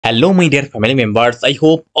Hello, my dear family members. I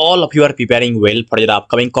hope all of you are preparing well for your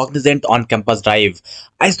upcoming Cognizant on-campus drive.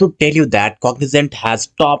 I should tell you that Cognizant has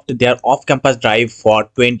stopped their off-campus drive for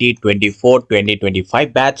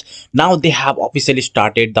 2024-2025 batch. Now they have officially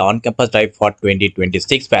started the on-campus drive for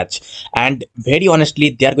 2026 batch. And very honestly,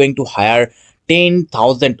 they are going to hire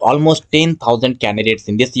 10,000, almost 10,000 candidates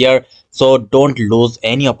in this year. So don't lose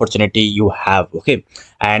any opportunity you have. Okay.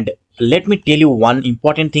 And let me tell you one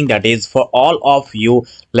important thing, that is for all of you,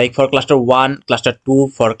 like for cluster 1, cluster 2,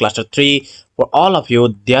 for cluster 3, for all of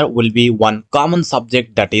you, there will be one common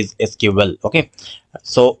subject, that is SQL. Okay,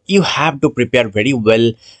 so you have to prepare very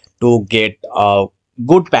well to get a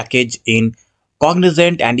good package in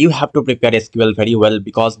Cognizant, and you have to prepare SQL very well,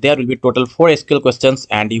 because there will be total 4 SQL questions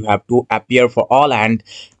and you have to appear for all, and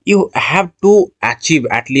you have to achieve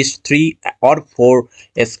at least 3 or 4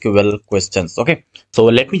 SQL questions. Okay, so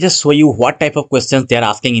let me just show you what type of questions they are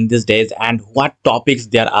asking in these days and what topics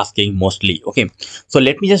they are asking mostly. Okay, so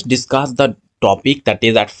let me just discuss the topic, that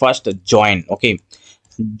is at first join. Okay,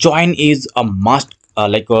 join is a must,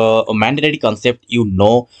 like a mandatory concept,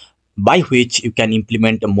 by which you can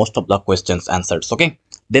implement most of the questions answers. Okay,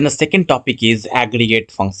 then the second topic is aggregate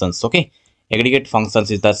functions. Okay, aggregate functions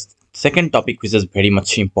is the second topic, which is very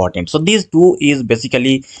much important. So these two is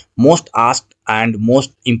basically most asked and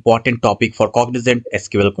most important topic for Cognizant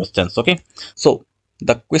SQL questions. Okay, so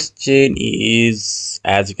the question is,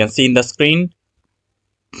 as you can see in the screen,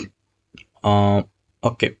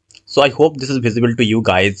 okay, so I hope this is visible to you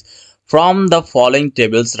guys. From the following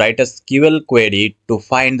tables, write a SQL query to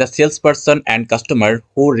find the salesperson and customer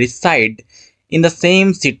who reside in the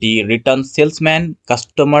same city. Return salesman,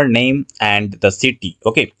 customer name, and the city.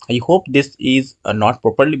 Okay, I hope this is not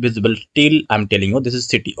properly visible. Still, I'm telling you, this is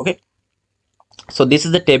city. Okay, so this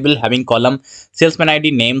is the table having column salesman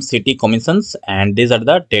ID, name, city, commissions, and these are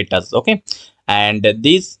the datas. Okay, and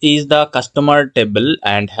this is the customer table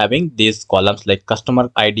and having these columns like customer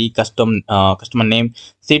ID, customer name,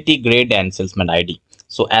 city, grade, and salesman ID.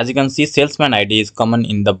 So as you can see, salesman ID is common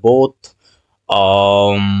in the both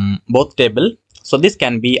table. So this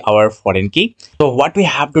can be our foreign key. So what we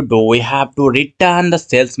have to do, we have to return the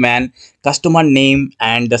salesman, customer name,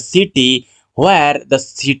 and the city where the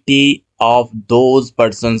city of those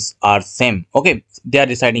persons are same. Okay, they are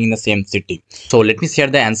residing in the same city. So let me share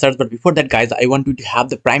the answers, but before that guys, I want you to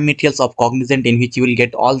have the prime materials of Cognizant, in which you will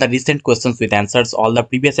get all the recent questions with answers, all the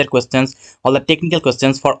previous year questions, all the technical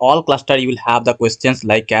questions. For all cluster you will have the questions,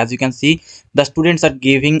 like as you can see, the students are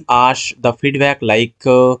giving us the feedback, like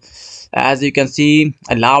as you can see,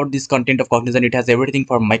 I love this content of Cognizant. It has everything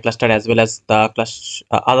for my cluster as well as the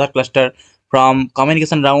other cluster, from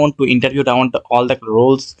communication round to interview round, all the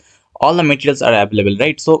roles, all the materials are available,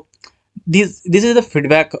 right? So this is the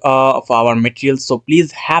feedback of our materials. So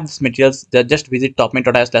please have these materials. Just visit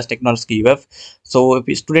topmate.is/technology. So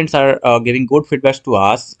if students are giving good feedbacks to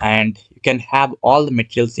us, and you can have all the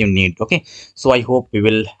materials you need. Okay, so I hope we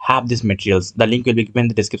will have these materials. The link will be given in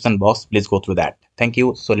the description box. Please go through that. Thank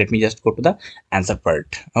you. So let me just go to the answer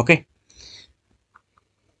part. Okay,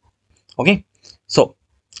 so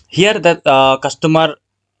here the customer,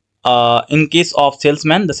 in case of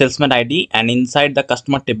salesman, the salesman ID, and inside the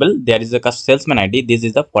customer table there is a salesman ID. This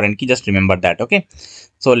is the foreign key, just remember that. Okay,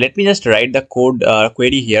 so let me just write the code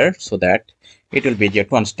query here so that it will be easier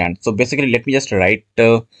to understand. So basically let me just write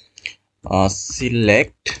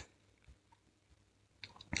select,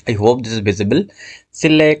 I hope this is visible,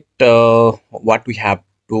 select what we have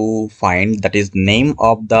to find, that is name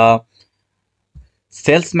of the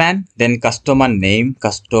salesman, then customer name,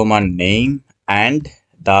 and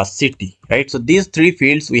the city, right? So these 3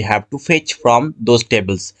 fields we have to fetch from those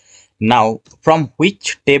tables. Now from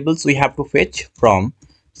which tables we have to fetch? From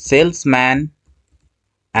salesman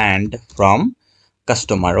and from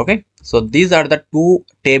customer. Okay, so these are the 2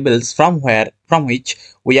 tables from which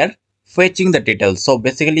we are fetching the details. So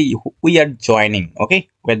basically we are joining. Okay,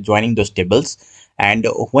 we're joining those tables. And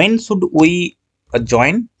when should we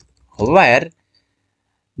join? Where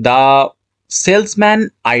the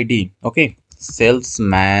salesman ID, okay,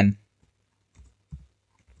 salesman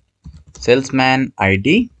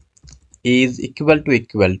ID is equal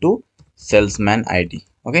to salesman ID.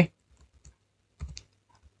 Okay,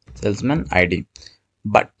 salesman ID.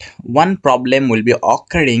 But one problem will be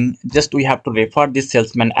occurring. Just we have to refer this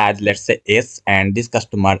salesman as, let's say, S, and this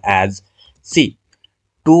customer as C,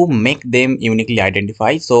 to make them uniquely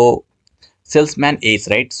identify. So salesman is,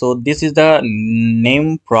 right? So this is the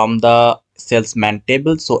name from the salesman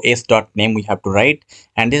table. So s dot name we have to write,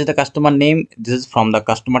 and this is the customer name. This is from the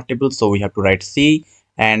customer table, so we have to write C,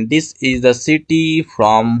 and this is the city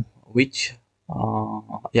from which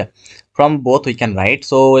Yeah, from both we can write.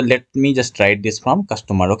 So let me just write this from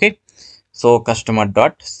customer. Okay, so customer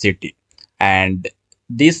dot city, and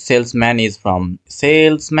this salesman is from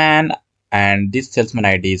salesman, and this salesman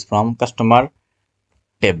ID is from customer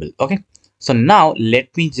table. Okay, so now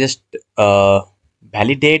let me just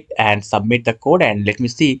validate and submit the code, and let me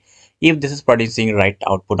see if this is producing right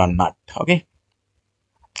output or not. Okay,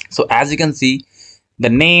 so as you can see, the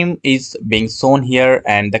name is being shown here,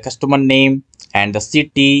 and the customer name and the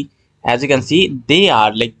city, as you can see, they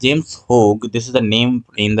are like James Hogue. This is the name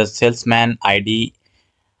in the salesman ID,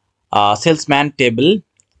 salesman table,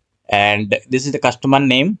 and this is the customer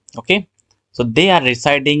name. Okay, so they are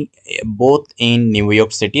residing both in New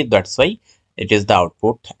York City, that's why it is the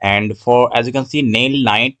output. And for, as you can see, Nail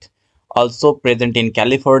Knight also present in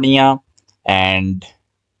California, and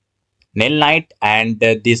Nail Knight and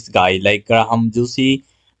this guy like Graham Juicy,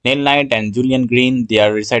 Nail Knight and Julian Green, they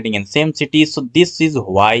are residing in same city. So this is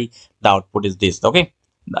why the output is this. Okay,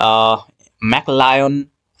 uh, McLion,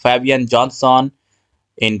 Fabian Johnson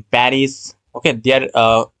in Paris. Okay, they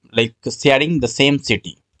are like sharing the same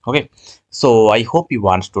city. Okay, so I hope you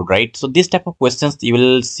understood, right? So this type of questions you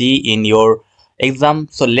will see in your exam.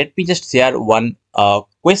 So let me just share one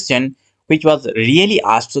question which was really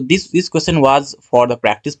asked. So this question was for the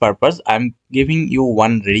practice purpose. I'm giving you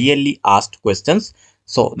one really asked questions.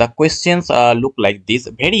 So the questions look like this,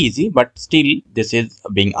 very easy, but still this is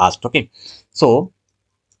being asked. Okay, so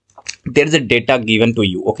there is a data given to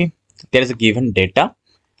you. Okay, there is a given data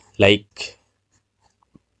like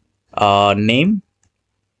name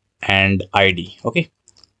and ID. Okay,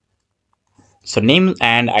 so name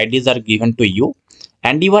and IDs are given to you,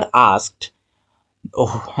 and you are asked,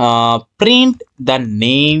 oh, print the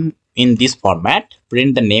name in this format.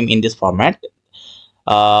 Print the name in this format.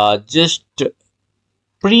 Just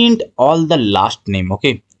print all the last name.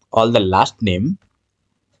 Okay, all the last name,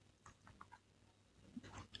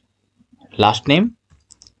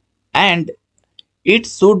 and it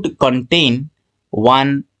should contain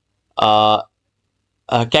one.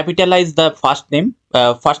 Capitalize the first name,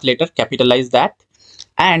 first letter, capitalize that,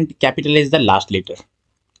 and capitalize the last letter.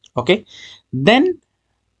 Okay, then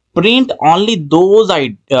print only those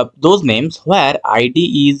names where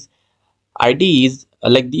id is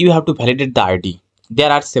like you have to validate the id.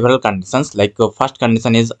 There are several conditions, like first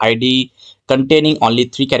condition is id containing only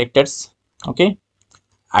 3 characters. Okay,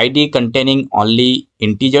 id containing only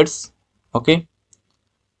integers. Okay,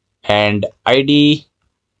 and id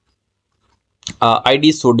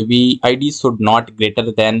should not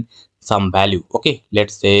greater than some value. Okay,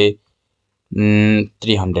 let's say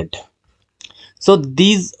 300. So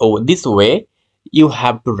this way you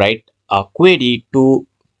have to write a query to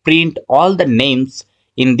print all the names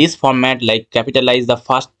in this format, like capitalize the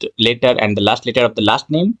first letter and the last letter of the last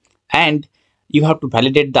name, and you have to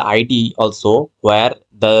validate the id also, where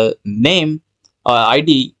the name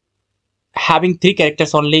id having 3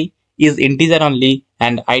 characters only, is integer only,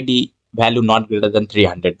 and id value not greater than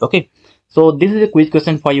 300. Okay, so this is a quiz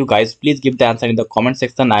question for you guys. Please give the answer in the comment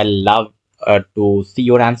section. I love to see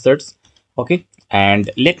your answers. Okay, and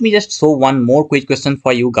let me just show one more quiz question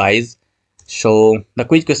for you guys. So the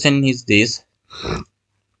quiz question is this.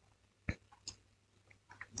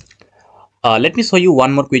 Let me show you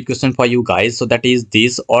one more quick question for you guys. So that is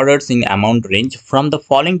this: orders in amount range. From the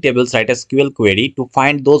following tables, write a SQL query to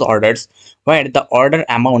find those orders where the order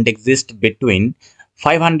amount exists between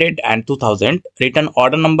 500 and 2000. Return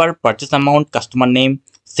order number, purchase amount, customer name,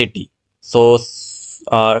 city. So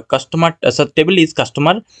so table is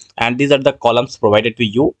customer, and these are the columns provided to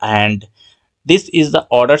you, and this is the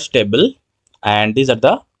orders table, and these are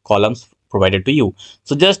the columns provided to you.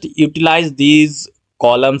 So just utilize these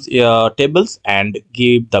columns, tables, and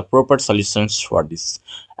give the proper solutions for this.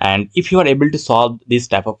 And if you are able to solve this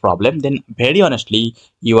type of problem, then very honestly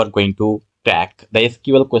you are going to crack the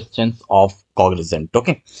SQL questions of Cognizant.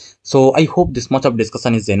 Okay, so I hope this much of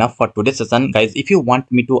discussion is enough for today's session, guys. If you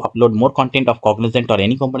want me to upload more content of Cognizant or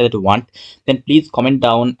any company that you want, then please comment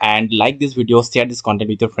down and like this video, share this content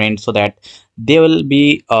with your friends, so that they will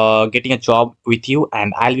be getting a job with you,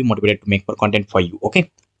 and I'll be motivated to make more content for you.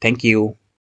 Okay, thank you.